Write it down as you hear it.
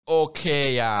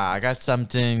Okay, I got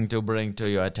something to bring to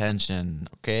your attention.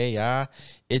 Okay,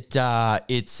 it's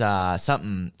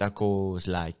something that goes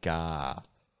like,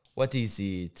 what is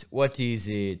it? What is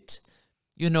it?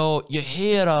 You know, you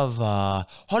hear of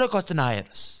Holocaust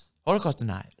deniers. Holocaust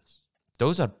deniers.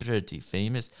 Those are pretty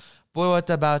famous. But what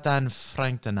about Anne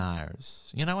Frank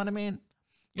deniers? You know what I mean?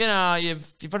 You know,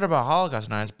 you've heard about Holocaust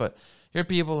deniers, but you're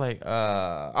people like,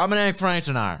 I'm an Anne Frank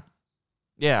denier.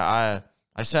 Yeah,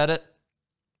 I said it.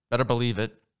 Better believe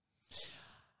it.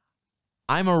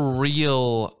 I'm a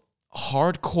real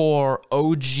hardcore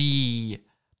OG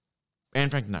Anne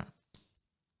Frank denier.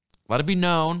 Let it be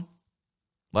known.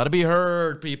 Let it be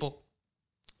heard, people.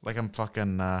 Like I'm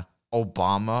fucking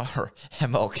Obama or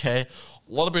MLK.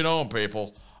 Let it be known,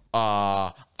 people.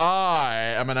 I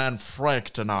am an Anne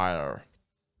Frank denier.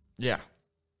 Yeah,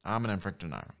 I'm an Anne Frank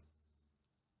denier.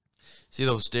 See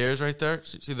those stairs right there?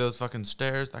 See those fucking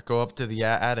stairs that go up to the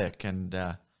attic? And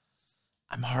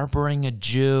I'm harboring a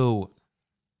Jew.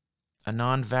 A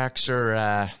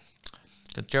non-vaxxer,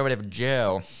 conservative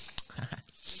Jew.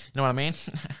 You know what I mean?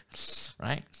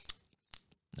 Right?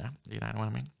 Yeah, you know what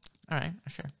I mean? All right,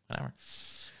 sure, whatever.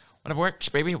 Whatever works,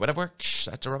 baby, whatever works.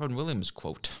 That's a Robin Williams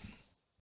quote.